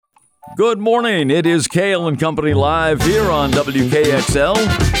Good morning. It is Cail and Company live here on WKXL,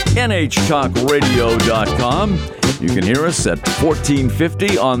 NHTalkRadio.com. You can hear us at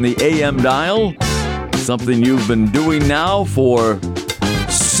 1450 on the AM dial, something you've been doing now for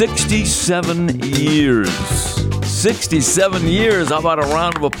 67 years. 67 years. How about a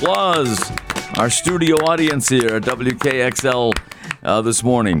round of applause? Our studio audience here at WKXL this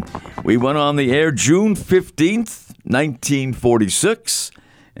morning. We went on the air June 15th, 1946.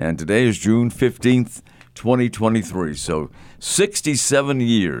 And today is June 15th, 2023. So 67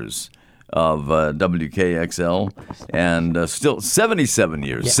 years of WKXL and still 77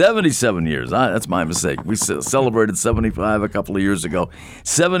 years. Yeah. 77 years. That's my mistake. We celebrated 75 a couple of years ago.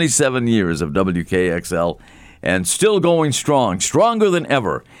 77 years of WKXL and still going strong, stronger than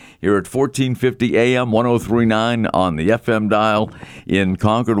ever. Here at 1450 AM, 1039 on the FM dial in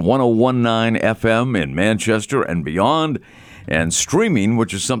Concord, 1019 FM in Manchester and beyond. And streaming,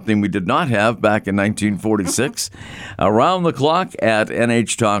 which is something we did not have back in 1946, around the clock at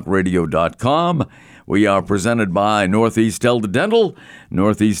NHTalkRadio.com. We are presented by Northeast Delta Dental.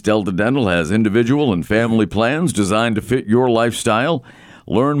 Northeast Delta Dental has individual and family plans designed to fit your lifestyle.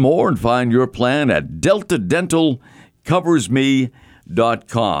 Learn more and find your plan at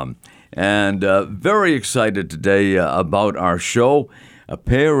deltadentalcoversme.com. And very excited today about our show. A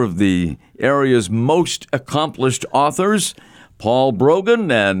pair of the area's most accomplished authors, Paul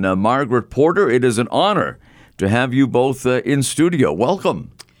Brogan and Margaret Porter. It is an honor to have you both in studio.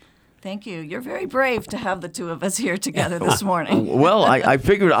 Welcome. Thank you. You're very brave to have the two of us here together this morning. Well, I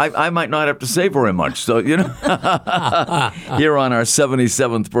figured I might not have to say very much, so, you know, here on our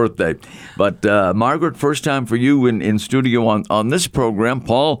 77th birthday. But, Margaret, first time for you in studio on this program.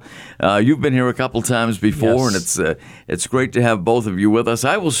 Paul, you've been here a couple times before, yes. And it's great to have both of you with us.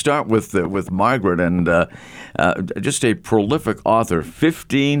 I will start with Margaret, and just a prolific author.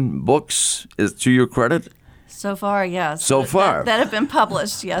 15 books is to your credit. So far, yes. So far. That have been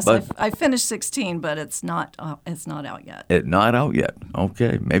published, yes. I finished 16, but it's not out yet. It's not out yet.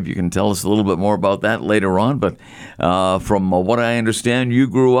 Okay. Maybe you can tell us a little bit more about that later on. But from what I understand, you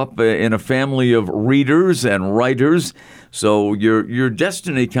grew up in a family of readers and writers, so your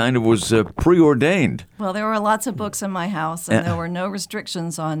destiny kind of was preordained. Well, there were lots of books in my house, and there were no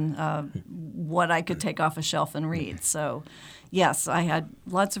restrictions on what I could take off a shelf and read. So, yes, I had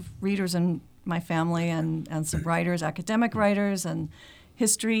lots of readers in my family and some writers, academic writers and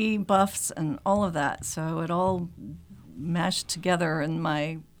history buffs and all of that. So it all mashed together in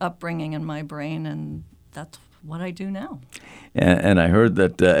my upbringing and my brain, and that's what I do now. And I heard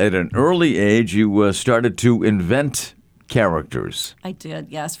that at an early age you started to invent characters. I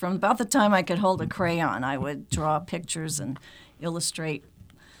did, yes. From about the time I could hold a crayon, I would draw pictures and illustrate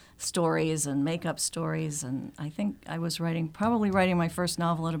stories and make up stories, and I think I was probably writing my first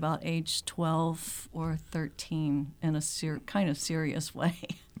novel at about age 12 or 13 in a kind of serious way.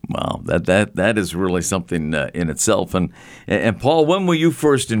 Wow, that is really something in itself. And Paul, when were you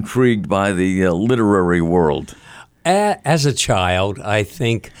first intrigued by the literary world? As a child, I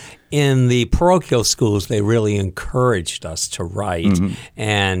think in the parochial schools they really encouraged us to write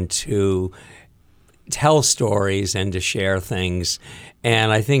and to tell stories and to share things.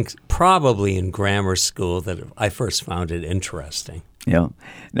 And I think probably in grammar school that I first found it interesting. Yeah.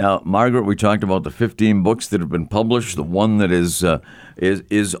 Now, Margaret, we talked about the 15 books that have been published, the one that is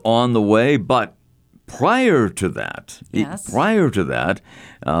on the way. But prior to that,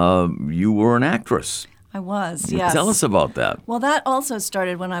 you were an actress. I was, yes. Tell us about that. Well, that also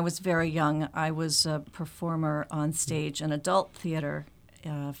started when I was very young. I was a performer on stage in adult theater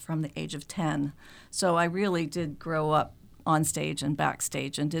from the age of 10. So I really did grow up on stage and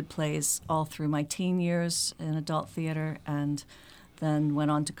backstage and did plays all through my teen years in adult theater, and then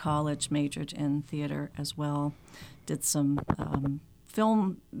went on to college, majored in theater as well, did some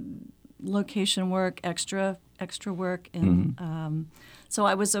film location work, extra work. So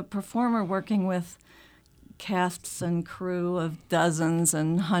I was a performer working with casts and crew of dozens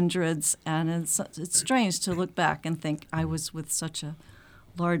and hundreds, and it's strange to look back and think I was with such a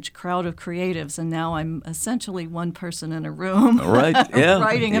large crowd of creatives, and now I'm essentially one person in a room, right? Yeah,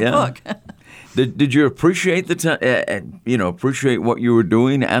 writing a book. Did you appreciate the time? Appreciate what you were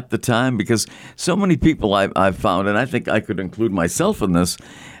doing at the time? Because so many people I've found, and I think I could include myself in this,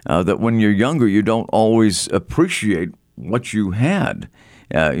 that when you're younger, you don't always appreciate what you had.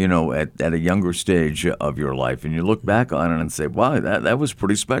 At a younger stage of your life, and you look back on it and say, "Wow, that was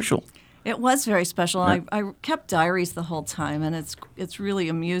pretty special." It was very special. I kept diaries the whole time, and it's really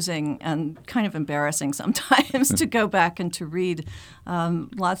amusing and kind of embarrassing sometimes to go back and to read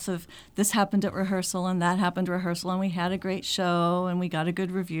lots of this happened at rehearsal and that happened at rehearsal, and we had a great show and we got a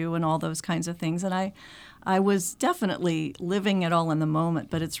good review and all those kinds of things. And I was definitely living it all in the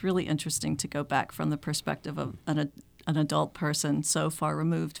moment, but it's really interesting to go back from the perspective of an adult person so far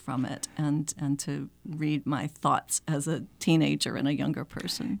removed from it, and to read my thoughts as a teenager and a younger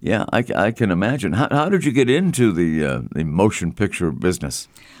person. Yeah, I can imagine. How did you get into the motion picture business?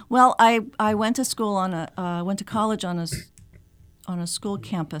 Well, I went to school went to college on a school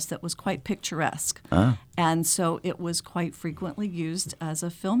campus that was quite picturesque, and so it was quite frequently used as a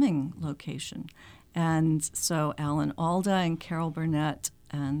filming location. And so Alan Alda and Carol Burnett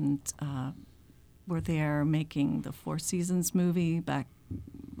and were there making the Four Seasons movie back,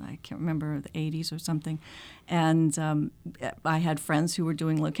 I can't remember, the 80s or something. And I had friends who were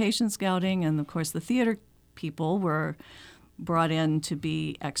doing location scouting, and of course the theater people were brought in to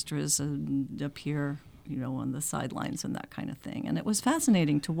be extras and appear, on the sidelines and that kind of thing. And it was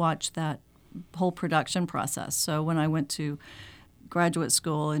fascinating to watch that whole production process. So when I went to graduate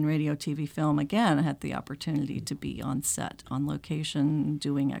school in radio, TV, film, again, I had the opportunity to be on set, on location,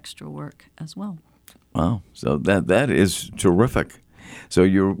 doing extra work as well. Wow, so that is terrific. So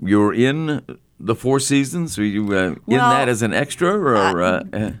you're in the Four Seasons? Are you in that as an extra, or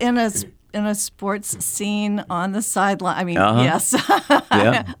in a sports scene on the sideline? I mean, yes.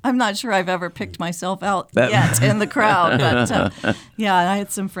 Yeah. I'm not sure I've ever picked myself out yet in the crowd, but I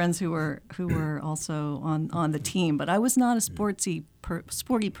had some friends who were also on the team. But I was not a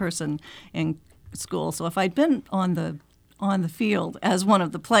sporty person in school, so if I'd been on the field as one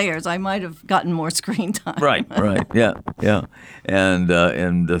of the players, I might have gotten more screen time. Right, yeah.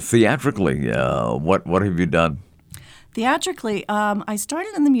 And theatrically, what have you done? Theatrically, I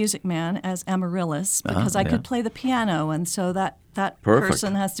started in The Music Man as Amaryllis because I could play the piano, and so that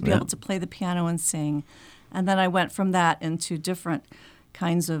person has to be able to play the piano and sing. And then I went from that into different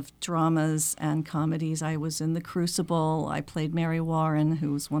kinds of dramas and comedies. I was in The Crucible. I played Mary Warren,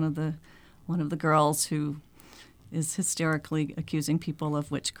 who was one of the girls who is hysterically accusing people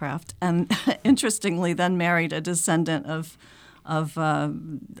of witchcraft, and interestingly, then married a descendant of a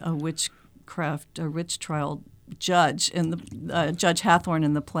witch trial judge. In the Judge Hathorne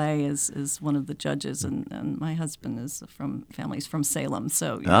in the play is one of the judges, and my husband is families from Salem.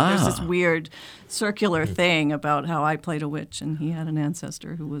 So there's this weird circular thing about how I played a witch, and he had an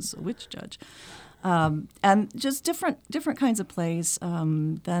ancestor who was a witch judge. And just different kinds of plays.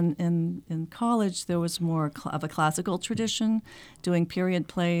 Then in college, there was more of a classical tradition, doing period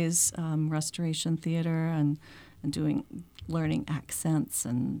plays, Restoration theater, and learning accents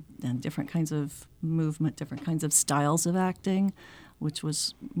and different kinds of movement, different kinds of styles of acting, which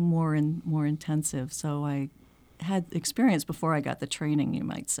was more intensive. So I had experience before I got the training, you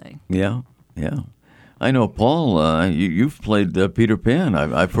might say. Yeah. I know, Paul, you've played Peter Pan.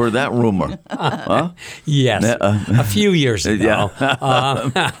 I've heard that rumor. Huh? Yes, a few years ago.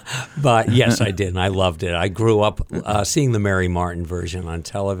 But yes, I did, and I loved it. I grew up seeing the Mary Martin version on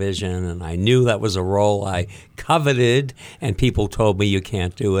television, and I knew that was a role I coveted, and people told me you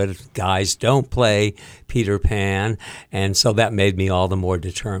can't do it. Guys don't play Peter Pan, and so that made me all the more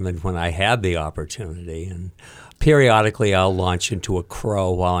determined when I had the opportunity. And periodically, I'll launch into a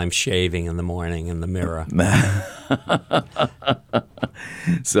crow while I'm shaving in the morning in the mirror.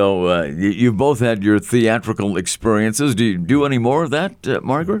 So you both had your theatrical experiences. Do you do any more of that,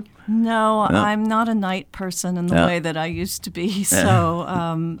 Margaret? No, I'm not a night person in the way that I used to be. So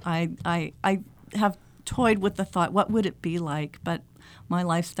I have toyed with the thought, what would it be like? But my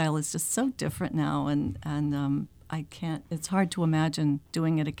lifestyle is just so different now, and I can't. It's hard to imagine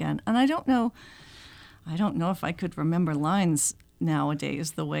doing it again. And I don't know if I could remember lines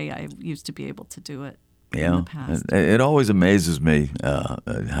nowadays the way I used to be able to do it in the past. It always amazes me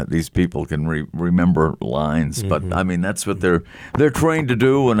how these people can remember lines, but I mean that's what they're trained to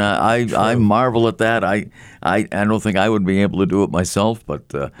do, and I marvel at that. I don't think I would be able to do it myself,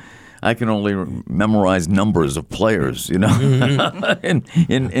 but I can only memorize numbers of players, in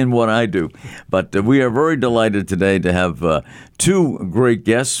what I do. But we are very delighted today to have two great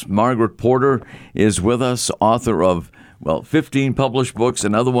guests. Margaret Porter is with us, author of 15 published books,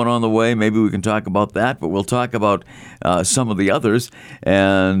 another one on the way. Maybe we can talk about that, but we'll talk about some of the others.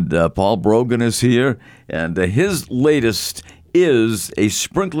 And Paul Brogan is here, and his latest is A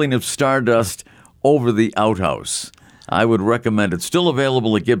Sprinkling of Stardust Over the Outhouse. I would recommend it. Still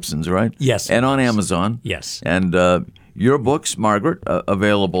available at Gibson's, right? Yes. And on Amazon. Yes. And your books, Margaret,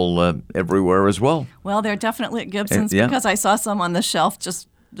 available everywhere as well. Well, they're definitely at Gibson's because I saw some on the shelf just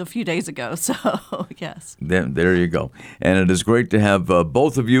a few days ago. So, yes. There you go. And it is great to have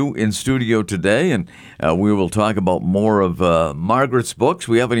both of you in studio today, and we will talk about more of Margaret's books.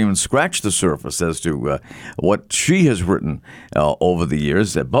 We haven't even scratched the surface as to what she has written over the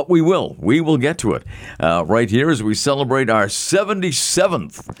years, but we will. We will get to it right here as we celebrate our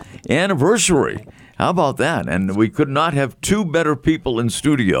 77th anniversary. How about that? And we could not have two better people in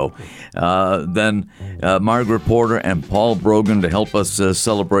studio than Margaret Porter and Paul Brogan to help us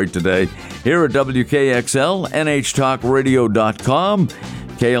celebrate today here at WKXL, NHTalkRadio.com,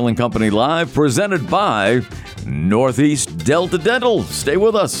 Cail and Company Live, presented by Northeast Delta Dental. Stay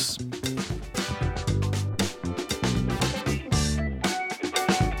with us.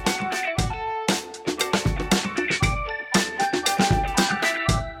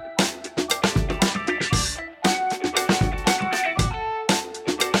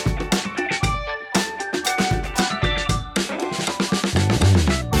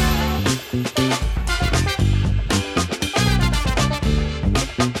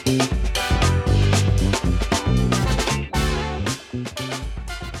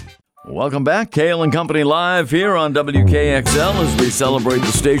 Welcome back. Cail and Company Live here on WKXL as we celebrate the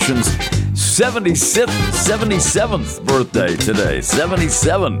station's 77th birthday today.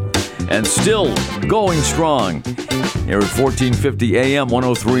 77 and still going strong. Here at 1450 AM,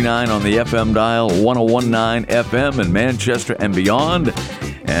 1039 on the FM dial, 1019 FM in Manchester and beyond,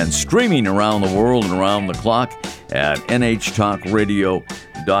 and streaming around the world and around the clock at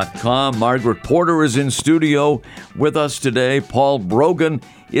NHTalkRadio.com. Margaret Porter is in studio with us today. Paul Brogan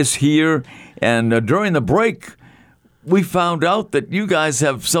is here. And during the break, we found out that you guys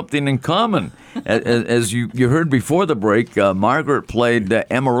have something in common. As you heard before the break, Margaret played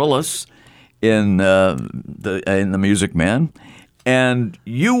Amaryllis in The Music Man. And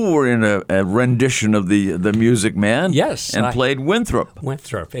you were in a rendition of the Music Man. Yes. And played Winthrop.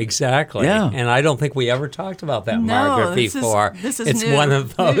 Winthrop, exactly. Yeah. And I don't think we ever talked about that, Margaret, before. This is it's new one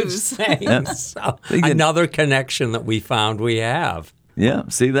of those news. things. Yeah. So, another connection that we found we have. Yeah,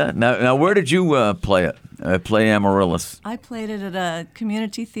 see that? Now where did you play it? Play Amaryllis? I played it at a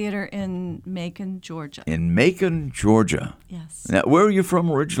community theater in Macon, Georgia. In Macon, Georgia. Yes. Now, where are you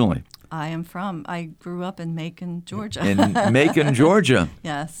from originally? I grew up in Macon, Georgia. In Macon, Georgia.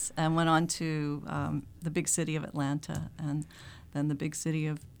 Yes, and went on to the big city of Atlanta, and then the big city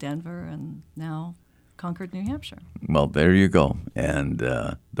of Denver, and now Concord, New Hampshire. Well, there you go. And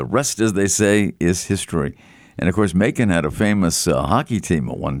the rest, as they say, is history. And, of course, Macon had a famous hockey team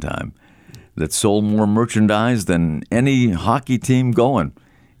at one time that sold more merchandise than any hockey team going.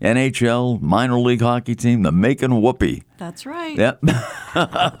 NHL, minor league hockey team, the Macon Whoopee. That's right. Yep.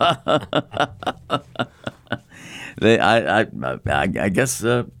 I guess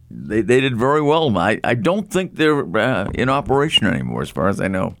they did very well. I don't think they're in operation anymore, as far as I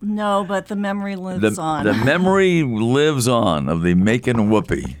know. No, but the memory lives on. The memory lives on of the Macon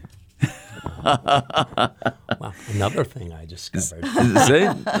Whoopee. Wow, another thing I discovered. See?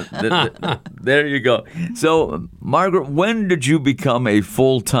 There you go. So, Margaret, when did you become a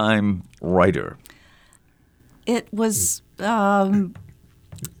full-time writer? It was when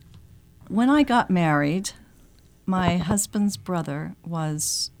I got married. My husband's brother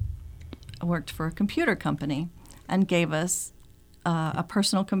worked for a computer company and gave us a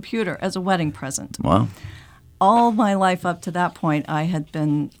personal computer as a wedding present. Wow. All my life up to that point, I had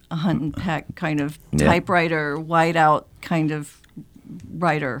been a hunt and peck kind of typewriter, whiteout kind of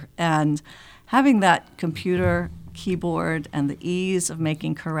writer. And having that computer keyboard and the ease of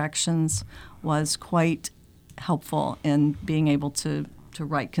making corrections was quite helpful in being able to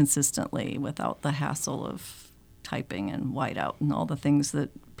write consistently without the hassle of typing and whiteout and all the things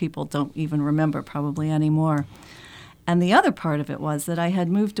that people don't even remember probably anymore. And the other part of it was that I had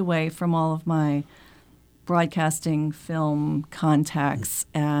moved away from all of my broadcasting film contacts,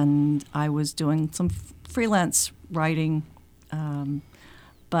 and I was doing some freelance writing.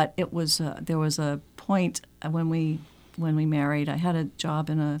 But it was there was a point when we married. I had a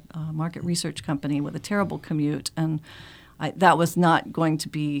job in a market research company with a terrible commute, and that was not going to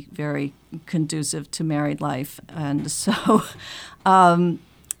be very conducive to married life. And so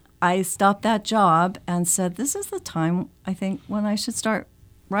I stopped that job and said, "This is the time I think when I should start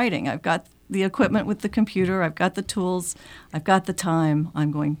writing. I've got the equipment with the computer. I've got the tools. I've got the time.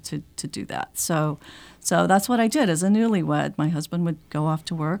 I'm going to do that." So that's what I did as a newlywed. My husband would go off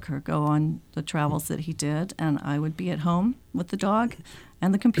to work or go on the travels that he did, and I would be at home with the dog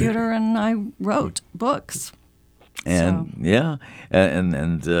and the computer, and I wrote books. And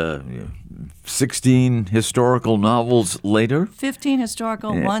and 16 historical novels later. 15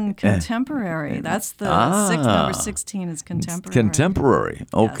 historical, one contemporary. That's the number 16 is contemporary. Contemporary.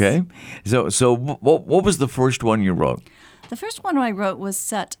 Okay. Yes. So what was the first one you wrote? The first one I wrote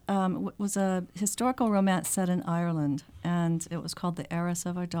was was a historical romance set in Ireland, and it was called The Heiress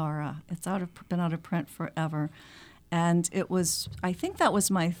of Ardara. It's been out of print forever, and I think that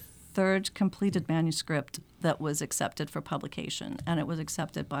was my third completed manuscript that was accepted for publication, and it was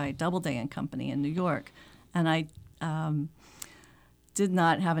accepted by Doubleday and Company in New York. And I did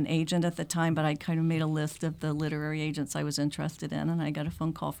not have an agent at the time, but I kind of made a list of the literary agents I was interested in, and I got a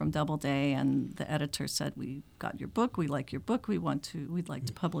phone call from Doubleday, and the editor said, "We got your book. We like your book. We'd like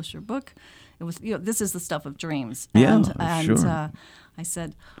to publish your book." It was, this is the stuff of dreams. Yeah, and sure. I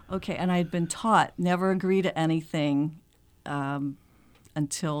said, "Okay," and I had been taught never agree to anything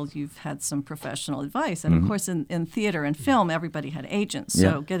until you've had some professional advice. And of course, in theater and film, everybody had agents.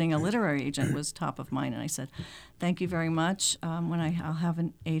 So getting a literary agent was top of mind. And I said, "Thank you very much. I'll have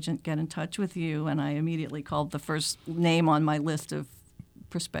an agent get in touch with you." And I immediately called the first name on my list of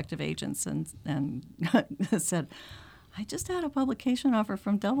prospective agents and said, "I just had a publication offer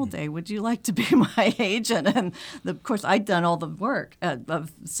from Doubleday. Would you like to be my agent?" And of course, I'd done all the work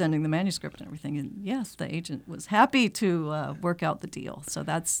of sending the manuscript and everything. And yes, the agent was happy to work out the deal. So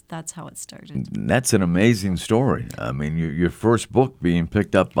that's how it started. That's an amazing story. I mean, your first book being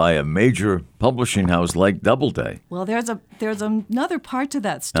picked up by a major publishing house like Doubleday. Well, there's another part to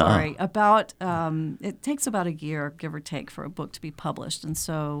that story about it takes about a year, give or take, for a book to be published. And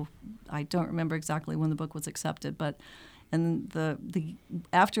so I don't remember exactly when the book was accepted, but the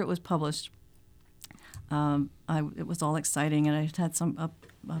after it was published, it was all exciting, and I had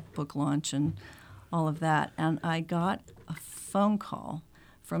a book launch and all of that, and I got a phone call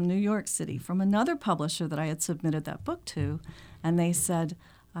from New York City from another publisher that I had submitted that book to, and they said,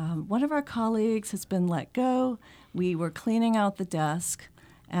 "One of our colleagues has been let go. We were cleaning out the desk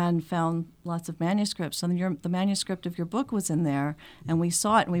and found lots of manuscripts, and the manuscript of your book was in there, and we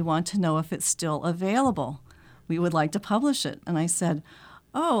saw it, and we want to know if it's still available. We would like to publish it." And I said,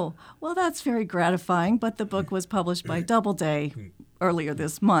 "Oh, well, that's very gratifying, but the book was published by Doubleday earlier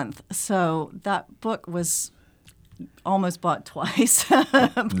this month." So that book was almost bought twice,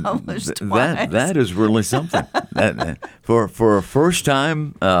 published twice. That is really something. For a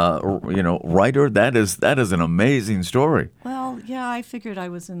first-time writer, that is an amazing story. Well, yeah, I figured I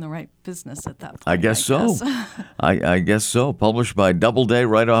was in the right business at that point. I guess so. I guess so. Published by Doubleday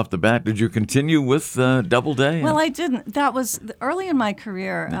right off the bat. Did you continue with Doubleday? Well, I didn't. That was early in my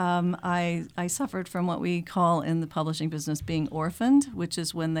career. I suffered from what we call in the publishing business being orphaned, which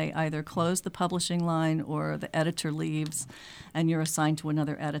is when they either close the publishing line or the editor leaves, and you're assigned to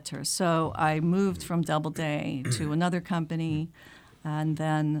another editor. So I moved from Doubleday to another company, and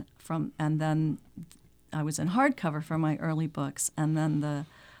then I was in hardcover for my early books, and then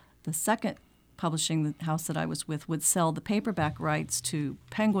the second publishing house that I was with would sell the paperback rights to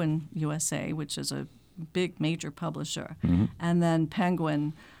Penguin USA, which is a big major publisher, and then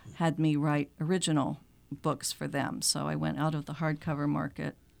Penguin had me write original books for them. So I went out of the hardcover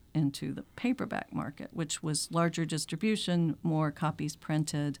market into the paperback market, which was larger distribution, more copies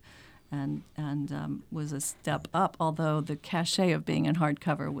printed, and was a step up, although the cachet of being in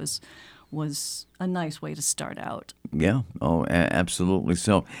hardcover was a nice way to start out. Yeah. Oh, absolutely.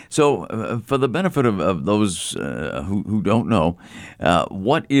 So for the benefit of those who don't know,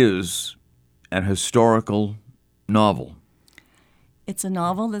 what is an historical novel? It's a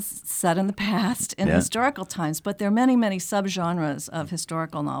novel that's set in the past in historical times, but there are many, many subgenres of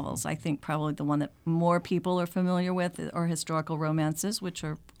historical novels. I think probably the one that more people are familiar with are historical romances, which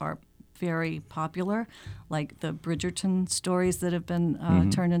are very popular, like the Bridgerton stories that have been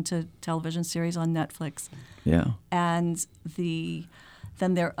turned into television series on Netflix. Yeah. And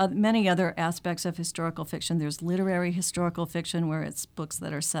then there are many other aspects of historical fiction. There's literary historical fiction, where it's books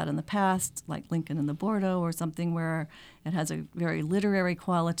that are set in the past, like Lincoln in the Bordeaux, or something where it has a very literary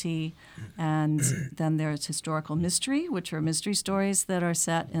quality. And then there's historical mystery, which are mystery stories that are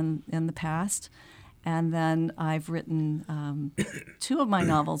set in the past. And then I've written two of my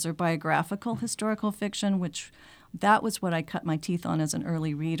novels are biographical historical fiction, which that was what I cut my teeth on as an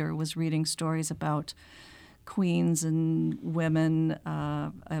early reader, was reading stories about queens and women,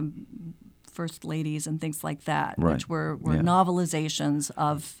 first ladies and things like that, which were novelizations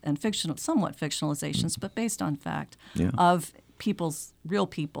of, and somewhat fictionalizations, but based on fact, of real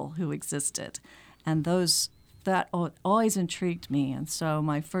people who existed. And that always intrigued me. And so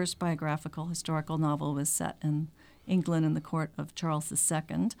my first biographical historical novel was set in England in the court of Charles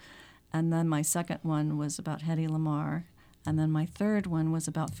II. And then my second one was about Hedy Lamarr. And then my third one was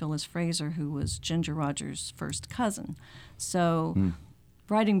about Phyllis Fraser, who was Ginger Rogers' first cousin. So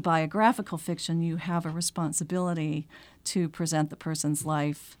writing biographical fiction, you have a responsibility to present the person's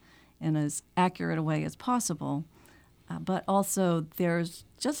life in as accurate a way as possible. But also, there's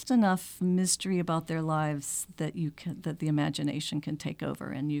just enough mystery about their lives that the imagination can take over,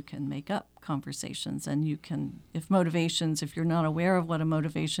 and you can make up conversations. And you can, if you're not aware of what a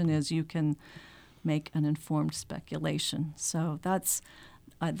motivation is, you can make an informed speculation. So that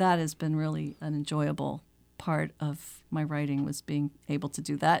has been really an enjoyable part of my writing, was being able to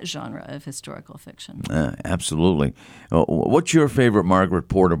do that genre of historical fiction. Absolutely. What's your favorite Margaret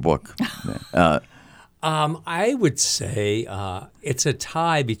Porter book? I would say it's a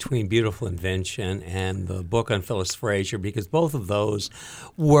tie between Beautiful Invention and the book on Phyllis Fraser, because both of those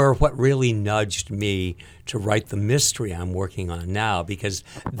were what really nudged me to write the mystery I'm working on now, because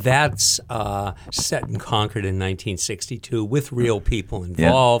that's set in Concord in 1962 with real people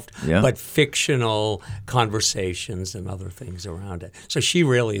involved, but fictional conversations and other things around it. So she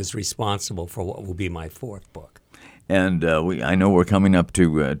really is responsible for what will be my fourth book. And I know we're coming up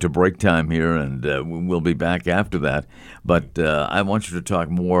to break time here, and we'll be back after that. But I want you to talk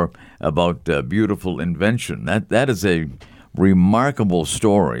more about Beautiful Invention. That is a remarkable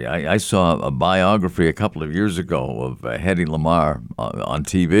story. I saw a biography a couple of years ago of Hedy Lamarr on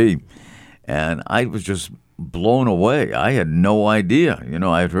TV, and I was just blown away. I had no idea.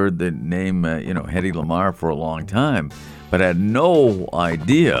 I had heard the name, Hedy Lamarr for a long time, but I had no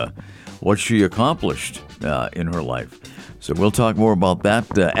idea what she accomplished in her life. So we'll talk more about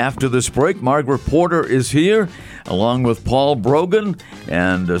that after this break. Margaret Porter is here, along with Paul Brogan,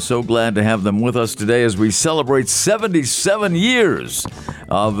 and so glad to have them with us today as we celebrate 77 years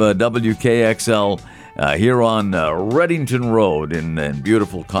of WKXL here on Reddington Road in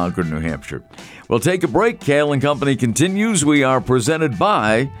beautiful Concord, New Hampshire. We'll take a break. Cail and Company continues. We are presented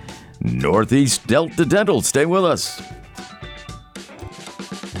by Northeast Delta Dental. Stay with us.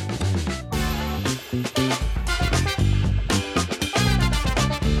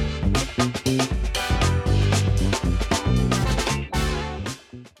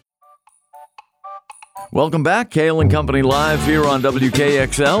 Welcome back. Cail and Company live here on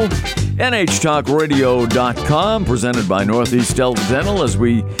WKXL, NHTalkRadio.com, presented by Northeast Delta Dental as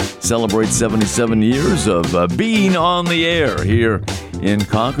we celebrate 77 years of being on the air here in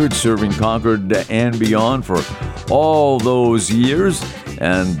Concord, serving Concord and beyond for all those years,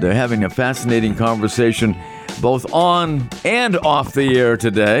 and having a fascinating conversation both on and off the air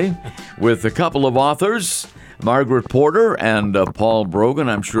today with a couple of authors, Margaret Porter and Paul Brogan.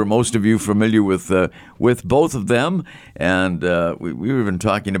 I'm sure most of you familiar with both of them, and we were even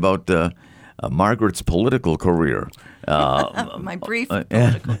talking about Margaret's political career. My brief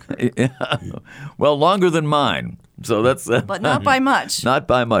political career. Well, longer than mine. So that's but not by much. Not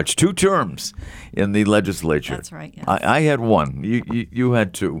by much. 2 terms in the legislature. That's right. Yes. I had 1. You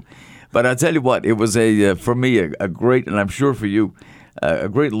had 2. But I'll tell you what, it was for me a great, and I'm sure for you, a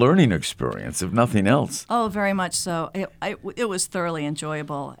great learning experience, if nothing else. Oh, very much so. It was thoroughly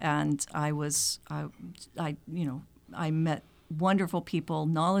enjoyable, and I met wonderful people,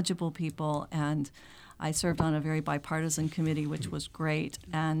 knowledgeable people, and I served on a very bipartisan committee, which was great,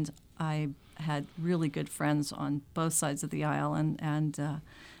 and I had really good friends on both sides of the aisle, and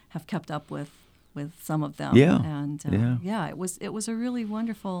have kept up with some of them. Yeah. And it was a really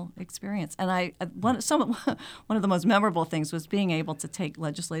wonderful experience. And one of the most memorable things was being able to take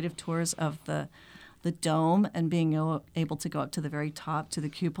legislative tours of the dome and being able to go up to the very top, to the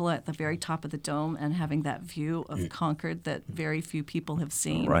cupola at the very top of the dome, and having that view of Concord that very few people have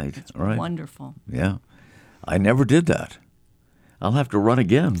seen. Right. It's right. Wonderful. Yeah. I never did that. I'll have to run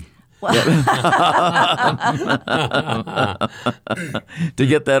again. To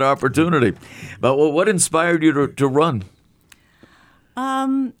get that opportunity. But what inspired you to run?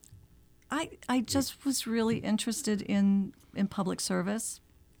 I just was really interested in public service,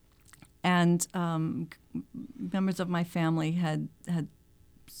 and members of my family had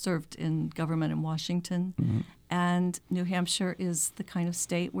served in government in Washington, and New Hampshire is the kind of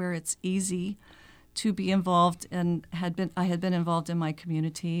state where it's easy to be involved, and I had been involved in my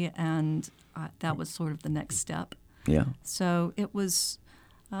community, and that was sort of the next step. Yeah. So it was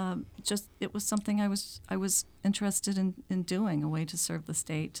it was something I was interested in doing, a way to serve the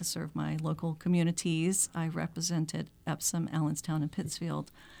state, to serve my local communities. I represented Epsom, Allenstown, and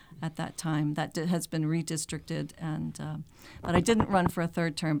Pittsfield at that time. That has been redistricted, and but I didn't run for a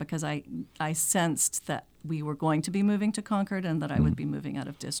third term because I sensed that we were going to be moving to Concord and that I would be moving out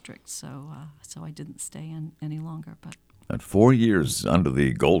of district. So I didn't stay in any longer. But 4 years under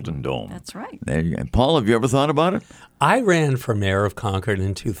the Golden Dome. That's right. There you go. Paul, have you ever thought about it? I ran for mayor of Concord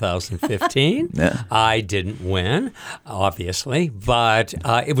in 2015. Yeah. I didn't win, obviously, but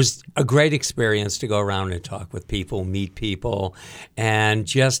it was a great experience to go around and talk with people, meet people, and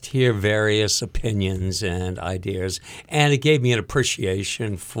just hear various opinions and ideas. And it gave me an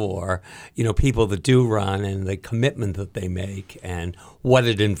appreciation for, people that do run and the commitment that they make and what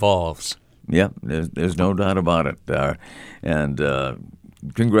it involves. Yeah, there's no doubt about it. And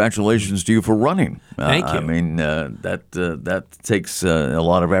congratulations to you for running. Thank you. I mean, that takes a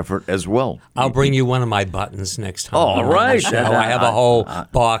lot of effort as well. I'll bring you one of my buttons next time. All right. I have a whole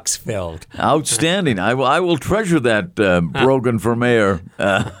box filled. Outstanding. I will treasure that Brogan for Mayor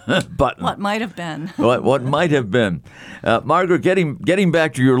button. What might have been. What might have been. Margaret, getting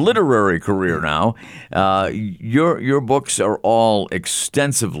back to your literary career now, your books are all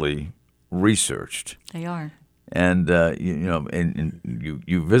extensively researched. They are. And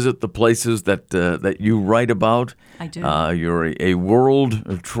you visit the places that you write about. I do. You're a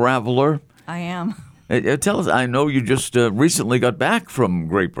world traveler. I am. Tell us. I know you just recently got back from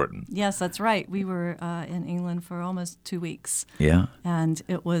Great Britain. Yes, that's right. We were in England for almost 2 weeks. Yeah. And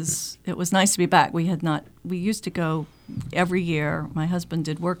it was nice to be back. We used to go every year. My husband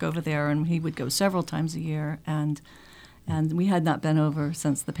did work over there, and he would go several times a year. And we had not been over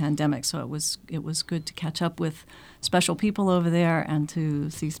since the pandemic, so it was good to catch up with special people over there and to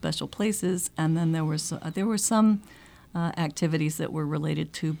see special places. And then there were some activities that were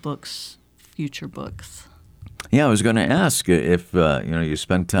related to books, future books. Yeah, I was going to ask if you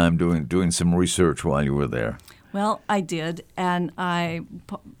spent time doing some research while you were there. Well, I did, and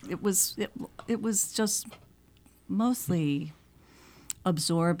it was just mostly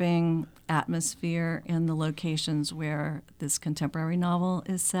absorbing atmosphere in the locations where this contemporary novel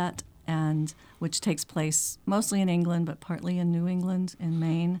is set, and which takes place mostly in England, but partly in New England, in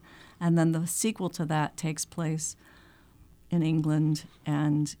Maine. And then the sequel to that takes place in England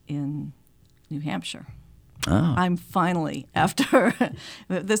and in New Hampshire. Oh. I'm finally, after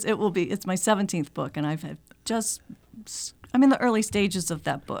this, it's my 17th book, and I'm in the early stages of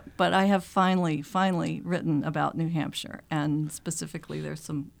that book, but I have finally written about New Hampshire, and specifically there's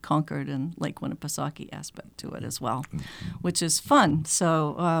some Concord and Lake Winnipesaukee aspect to it as well, which is fun.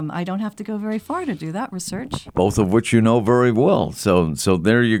 So I don't have to go very far to do that research. Both of which you know very well. So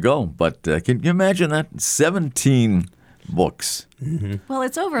there you go. But can you imagine that? 17 books. Mm-hmm. Well,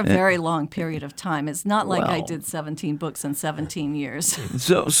 it's over a very long period of time. It's not like I did 17 books in 17 years.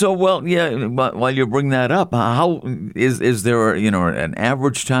 So well, yeah. But while you bring that up, how is there an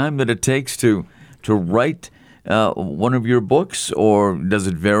average time that it takes to write one of your books, or does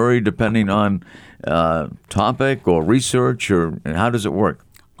it vary depending on topic or research, or how does it work?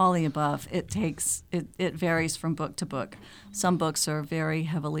 All the above. It varies from book to book. Some books are very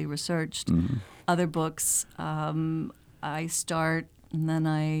heavily researched. Mm-hmm. Other books, I start and then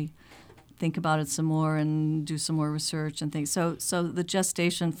I think about it some more and do some more research and things. So the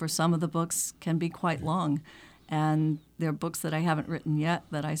gestation for some of the books can be quite long. And there are books that I haven't written yet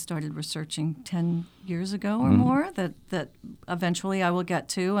that I started researching 10 years ago or more that eventually I will get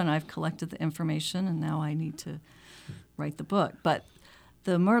to, and I've collected the information, and now I need to write the book. But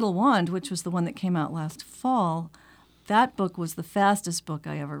the Myrtle Wand, which was the one that came out last fall, that book was the fastest book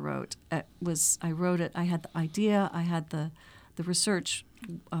I ever wrote. I wrote it, I had the idea, I had the research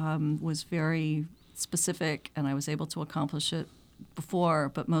was very specific, and I was able to accomplish it before,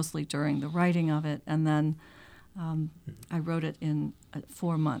 but mostly during the writing of it. And then I wrote it in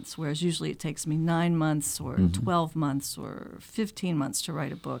 4 months, whereas usually it takes me 9 months or 12 months or 15 months to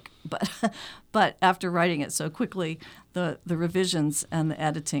write a book. But after writing it so quickly, the revisions and the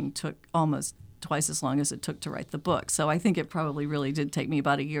editing took almost twice as long as it took to write the book. So I think it probably really did take me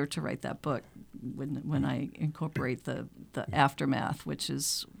about a year to write that book when I incorporate the aftermath, which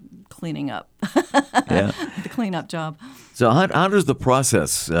is cleaning up, yeah. the cleanup job. So how does the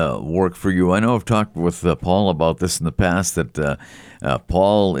process work for you? I know I've talked with Paul about this in the past, that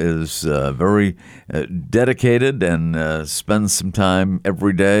Paul is very dedicated and spends some time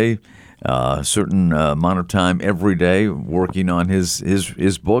every day, a certain amount of time every day working on his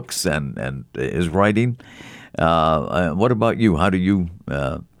books and his writing. What about you? How do you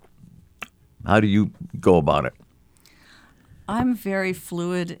go about it? I'm very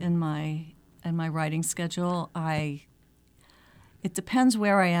fluid in my writing schedule. It depends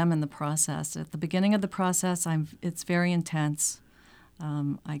where I am in the process. At the beginning of the process, it's very intense.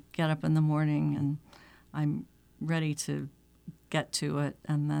 I get up in the morning and I'm ready to get to it,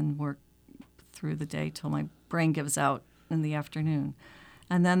 and then work through the day till my brain gives out in the afternoon.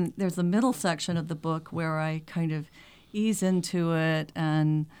 And then there's the middle section of the book where I kind of ease into it,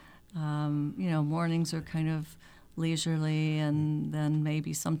 and mornings are kind of leisurely, and then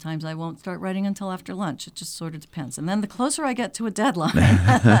maybe sometimes I won't start writing until after lunch. It just sort of depends. And then the closer I get to a deadline,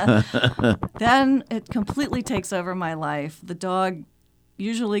 then it completely takes over my life. The dog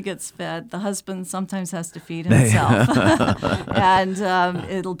usually gets fed. The husband sometimes has to feed himself. And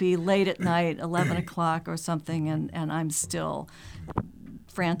it'll be late at night, 11 o'clock or something, and I'm still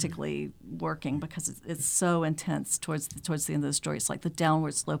frantically working because it's so intense towards the end of the story. It's like the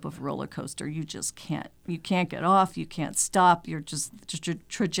downward slope of a roller coaster. You just can't get off. You can't stop. You're just your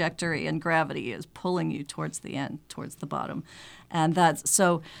trajectory and gravity is pulling you towards the end, towards the bottom, and that's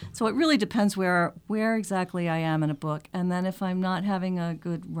so. It really depends where exactly I am in a book. And then if I'm not having a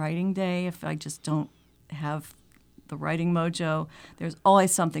good writing day, if I just don't have the writing mojo, there's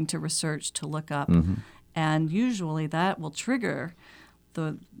always something to research, to look up, and usually that will trigger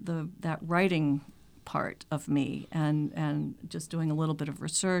that writing part of me, and just doing a little bit of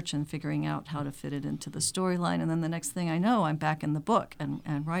research and figuring out how to fit it into the storyline, and then the next thing I know, I'm back in the book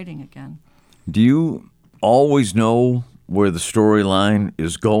and writing again. Do you always know where the storyline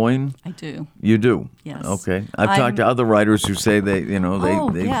is going? I do. You do? Yes. Okay. I've talked to other writers who say they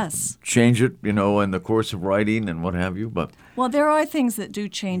yes. change it, in the course of writing and what have you, but... Well, there are things that do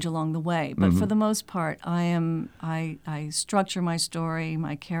change along the way, but for the most part, I structure my story,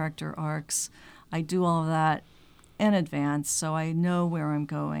 my character arcs. I do all of that in advance, so I know where I'm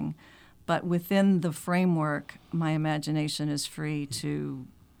going. But within the framework, my imagination is free to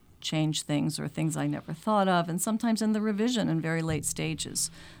change things or things I never thought of, and sometimes in the revision in very late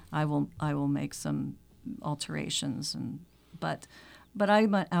stages, I will make some alterations. But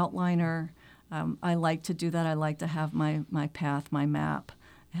I'm an outliner. I like to do that. I like to have my path, my map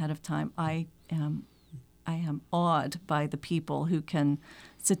ahead of time. I am awed by the people who can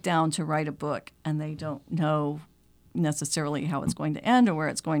sit down to write a book and they don't know necessarily how it's going to end or where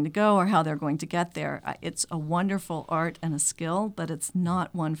it's going to go or how they're going to get there. It's a wonderful art and a skill, but it's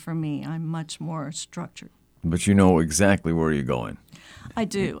not one for me. I'm much more structured. But you know exactly where you're going. I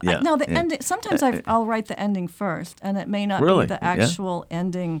do. Yeah. Ending. Sometimes I'll write the ending first, and it may not Really? be the actual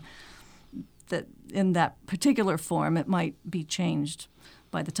ending that in that particular form. It might be changed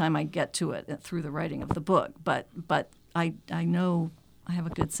by the time I get to it through the writing of the book. But I know I have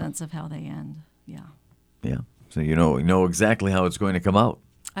a good sense of how they end. Yeah. Yeah. So you know exactly how it's going to come out.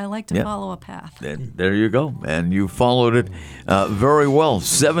 I like to follow a path. There you go. And you followed it very well.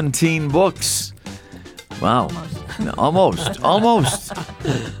 17 books. Wow. Almost.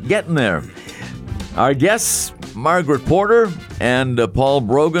 Getting there. Our guests, Margaret Porter and Paul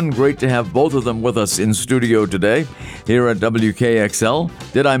Brogan. Great to have both of them with us in studio today here at WKXL.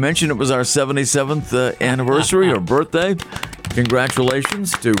 Did I mention it was our 77th anniversary or birthday?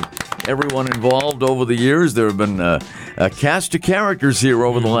 Congratulations to everyone involved over the years. There have been a cast of characters here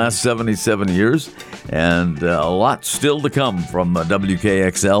over the last 77 years, and a lot still to come from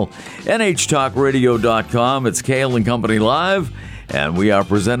WKXL. NHTalkRadio.com. It's Cail and Company Live, and we are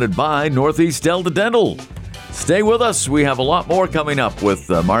presented by Northeast Delta Dental. Stay with us. We have a lot more coming up with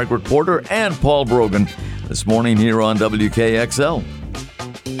Margaret Porter and Paul Brogan this morning here on WKXL.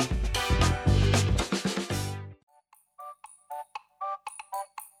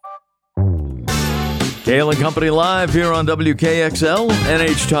 Cail and Company Live here on WKXL,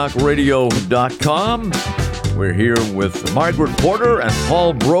 NHTalkRadio.com. We're here with Margaret Porter and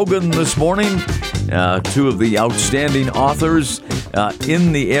Paul Brogan this morning, two of the outstanding authors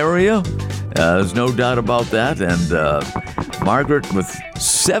in the area. There's no doubt about that. And Margaret with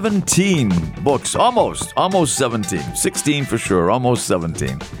 17 books, almost 17, 16 for sure, almost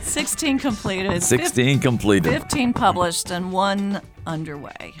 17. 16 completed. 16 completed. 15 published and one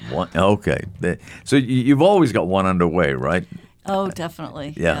underway. Okay. So you've always got one underway, right? Oh,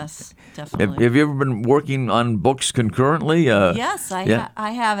 definitely. Yeah. Yes, definitely. Have you ever been working on books concurrently? Yes, I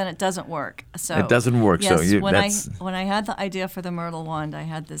have, and it doesn't work. So it doesn't work. Yes, So when I had the idea for the Myrtle Wand, I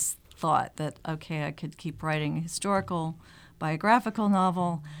had this thought that, okay, I could keep writing a historical, biographical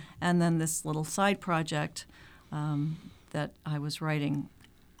novel, and then this little side project that I was writing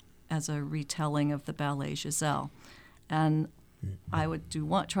as a retelling of the ballet Giselle. And I would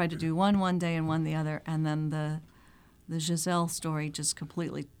try to do one day and one the other, and then the Giselle story just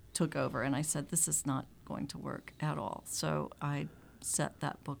completely took over, and I said, this is not going to work at all. So I set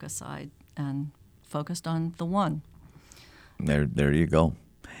that book aside and focused on the one. There you go.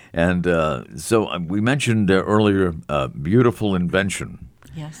 And so we mentioned earlier Beautiful Invention.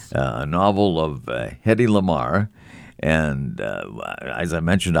 Yes. A novel of Hedy Lamarr. And as I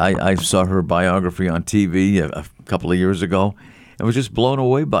mentioned, I saw her biography on TV a couple of years ago. was just blown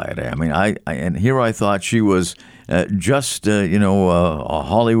away by it. I mean, and here I thought she was just a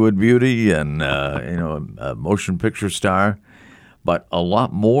Hollywood beauty and a motion picture star, but a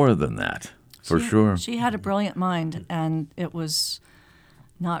lot more than that, for sure. She had a brilliant mind, and it was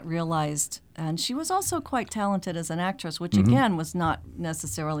not realized. And she was also quite talented as an actress, which again was not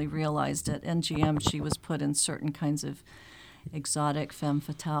necessarily realized at NGM. She was put in certain kinds of exotic femme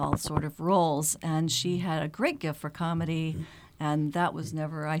fatale sort of roles, and she had a great gift for comedy, and that was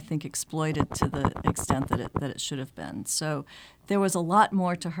never, I think, exploited to the extent that it should have been. So there was a lot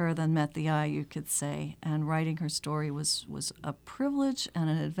more to her than met the eye, you could say, and writing her story was a privilege and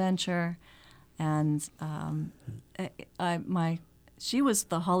an adventure, and she was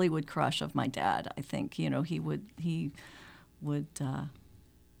the Hollywood crush of my dad. I think he would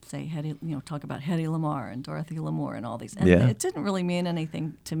say talk about Hedy Lamarr and Dorothy Lamour and all these, and it didn't really mean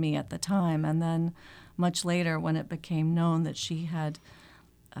anything to me at the time. And then much later, when it became known that she had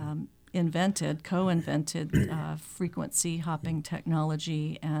co-invented frequency hopping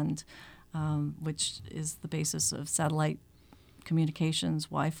technology, and which is the basis of satellite communications,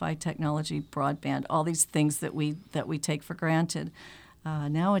 Wi-Fi technology, broadband, all these things that we take for granted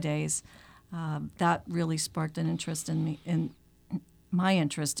nowadays. That really sparked an interest in me, in my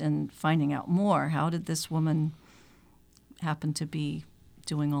interest in finding out more. How did this woman happen to be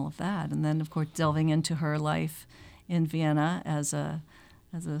doing all of that? And then, of course, delving into her life in Vienna as a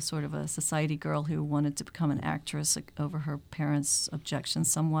sort of a society girl who wanted to become an actress over her parents' objections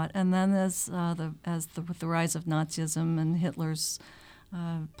somewhat. And then with the rise of Nazism and Hitler's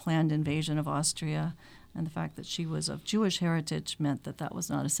planned invasion of Austria, and the fact that she was of Jewish heritage meant that was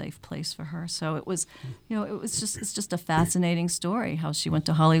not a safe place for her. So it was, it's just a fascinating story how she went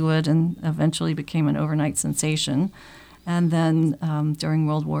to Hollywood and eventually became an overnight sensation, and then during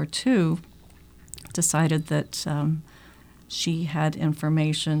World War II decided that she had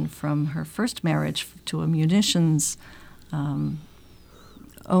information from her first marriage to a munitions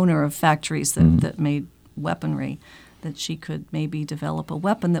owner of factories that made weaponry, that she could maybe develop a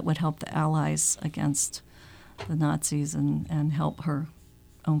weapon that would help the Allies against the Nazis and help her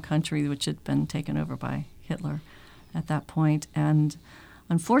own country, which had been taken over by Hitler at that point. And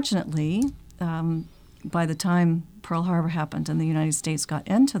unfortunately, by the time Pearl Harbor happened and the United States got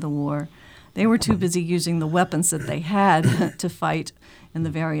into the war, they were too busy using the weapons that they had to fight in the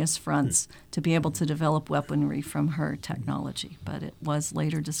various fronts to be able to develop weaponry from her technology. But it was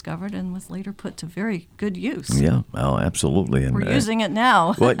later discovered and was later put to very good use. Yeah, oh, absolutely. And we're using it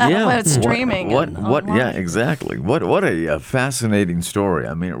now. It's streaming. Yeah, exactly. What a fascinating story.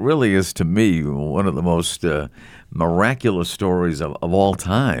 I mean, it really is, to me, one of the most miraculous stories of all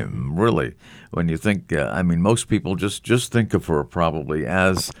time, really. When you think, most people just think of her probably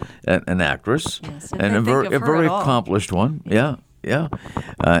as an actress, and a very accomplished one. Yeah.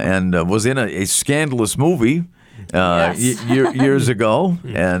 And was in a scandalous movie years ago,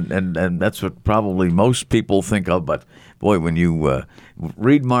 and that's what probably most people think of. But boy, when you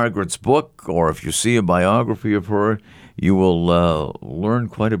read Margaret's book, or if you see a biography of her, you will learn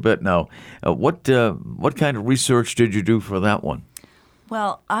quite a bit. Now, what kind of research did you do for that one?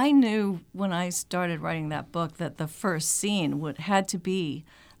 Well, I knew when I started writing that book that the first scene had to be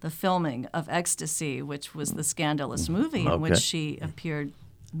the filming of Ecstasy, which was the scandalous movie in which she appeared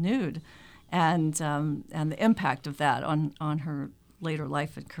nude, and the impact of that on her later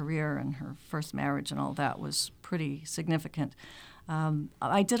life and career and her first marriage and all that was pretty significant.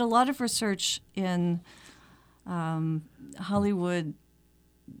 I did a lot of research in Hollywood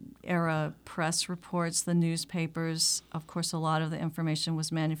era press reports, the newspapers. Of course, a lot of the information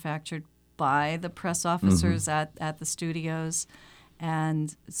was manufactured by the press officers at the studios.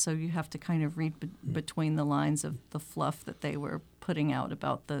 And so you have to kind of read between the lines of the fluff that they were putting out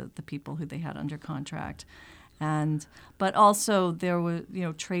about the people who they had under contract. But also there was,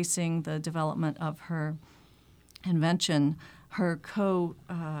 tracing the development of her invention. Her co-inventor,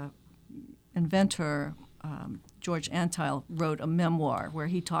 George Antheil, wrote a memoir where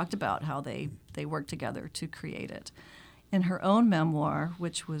he talked about how they worked together to create it. In her own memoir,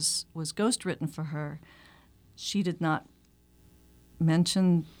 which was ghostwritten for her, she did not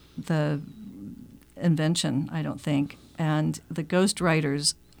mention the invention, I don't think, and the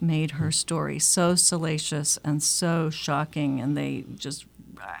ghostwriters made her story so salacious and so shocking, and they just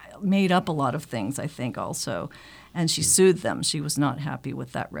made up a lot of things, I think, also. And she sued them. She was not happy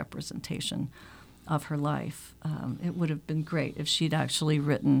with that representation of her life. It would have been great if she'd actually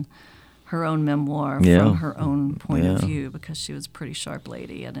written her own memoir from her own point of view, because she was a pretty sharp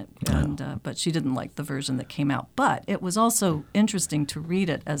lady, but she didn't like the version that came out. But it was also interesting to read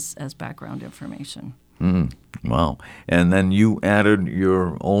it as background information. Wow. And then you added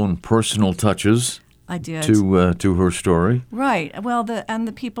your own personal touches I did. to her story. Right. Well,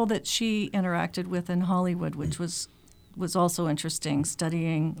 the people that she interacted with in Hollywood, which was also interesting,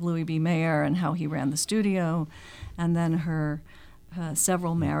 studying Louis B. Mayer and how he ran the studio, and then her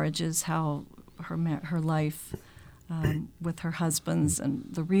several marriages, how her life with her husbands, and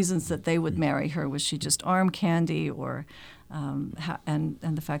the reasons that they would marry her. Was she just arm candy, or and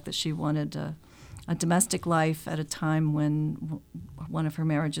the fact that she wanted a domestic life at a time when one of her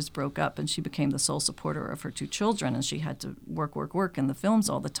marriages broke up and she became the sole supporter of her 2 children, and she had to work in the films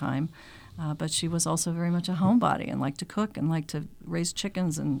all the time. But she was also very much a homebody and liked to cook and liked to raise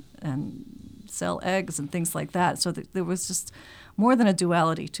chickens and sell eggs and things like that. So there was just more than a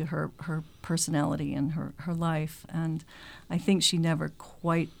duality to her personality and her life. And I think she never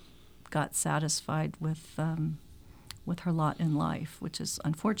quite got satisfied with her lot in life, which is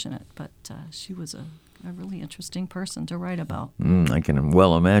unfortunate. But she was a really interesting person to write about. I can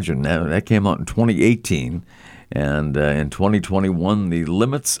well imagine. That came out in 2018. And in 2021, The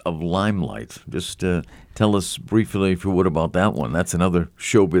Limits of Limelight. Just tell us briefly, if you would, about that one. That's another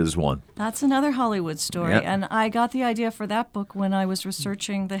showbiz one. That's another Hollywood story. Yep. And I got the idea for that book when I was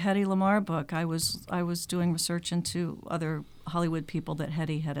researching the Hedy Lamarr book. I was doing research into other Hollywood people that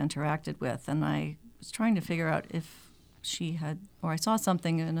Hedy had interacted with, and I was trying to figure out if she had, or I saw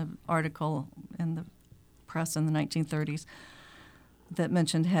something in an article in the press in the 1930s that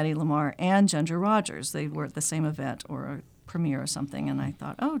mentioned Hedy Lamarr and Ginger Rogers. They were at the same event or a premiere or something, and I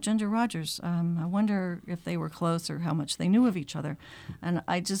thought, oh, Ginger Rogers, I wonder if they were close or how much they knew of each other. And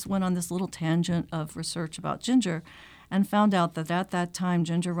I just went on this little tangent of research about Ginger and found out that at that time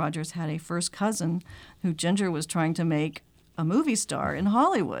Ginger Rogers had a first cousin who Ginger was trying to make a movie star in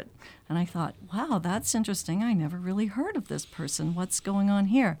Hollywood. And I thought, wow, that's interesting. I never really heard of this person. What's going on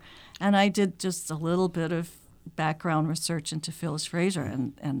here? And I did just a little bit of background research into Phyllis Fraser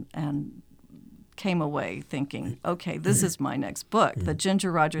and came away thinking, okay, this is my next book. The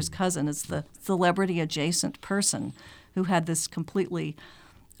Ginger Rogers cousin is the celebrity-adjacent person who had this completely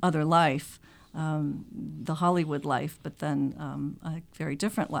other life, the Hollywood life, but then a very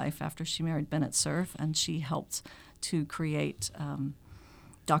different life after she married Bennett Cerf, and she helped to create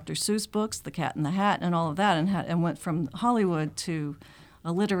Dr. Seuss books, The Cat in the Hat, and all of that, and went from Hollywood to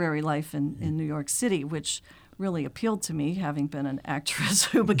a literary life in New York City, which really appealed to me, having been an actress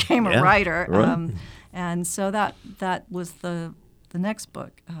who became a writer. Right. And so that was the next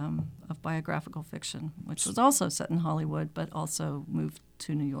book of biographical fiction, which was also set in Hollywood, but also moved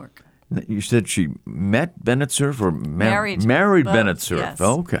to New York. You said she met Bennett Cerf or married Bennett Cerf? Yes.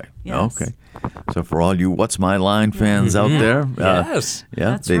 Okay. Yes. Okay. So for all you What's My Line fans out there, Yes.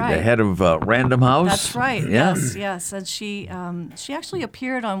 That's the right. head of Random House. That's right. Yeah. Yes. And she actually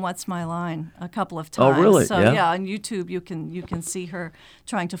appeared on What's My Line a couple of times. Oh, really? So Yeah. on YouTube you can see her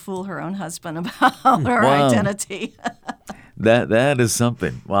trying to fool her own husband about her Wow. identity. That is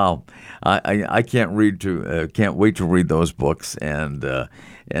something. Wow. I can't wait to read those books. And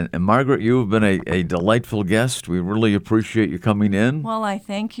Margaret, you have been a delightful guest. We really appreciate you coming in. Well, I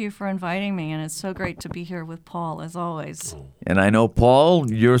thank you for inviting me, and it's so great to be here with Paul, as always. And I know, Paul,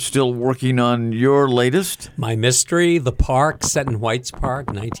 you're still working on your latest. My mystery, The Park, set in White's Park,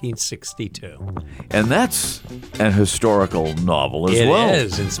 1962. And that's a historical novel as well. It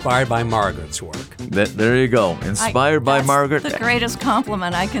is, inspired by Margaret's work. There you go. Inspired by That's Margaret. the greatest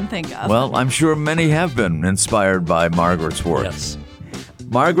compliment I can think of. Well, I'm sure many have been inspired by Margaret's work. Yes.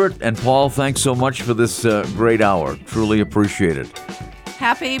 Margaret and Paul, thanks so much for this great hour. Truly appreciate it.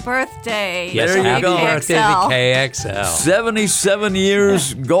 Happy birthday. Yes, There you happy go. birthday to KXL. 77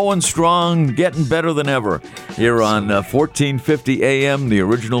 years, going strong, getting better than ever. Here on 1450 AM, the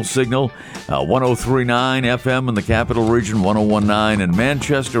original signal, 1039 FM in the Capital Region, 1019 in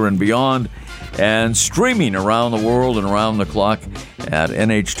Manchester and beyond, and streaming around the world and around the clock at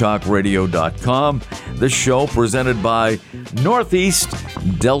nhtalkradio.com. This show presented by Northeast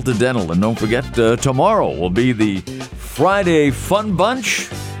Delta Dental. And don't forget, tomorrow will be the Friday Fun Bunch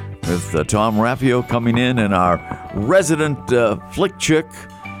with Tom Raffio coming in, and our resident flick chick,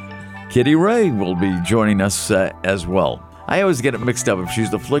 Kitty Ray, will be joining us as well. I always get it mixed up if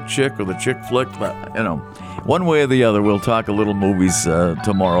she's the flick chick or the chick flick, but, one way or the other, we'll talk a little movies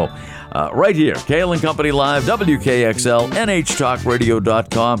tomorrow. Right here, Cail and Company Live, WKXL,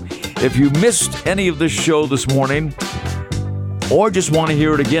 NHTalkRadio.com. If you missed any of this show this morning, or just want to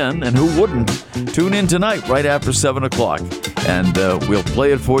hear it again, and who wouldn't, tune in tonight right after 7 o'clock, and we'll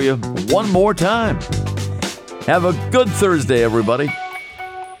play it for you one more time. Have a good Thursday, everybody.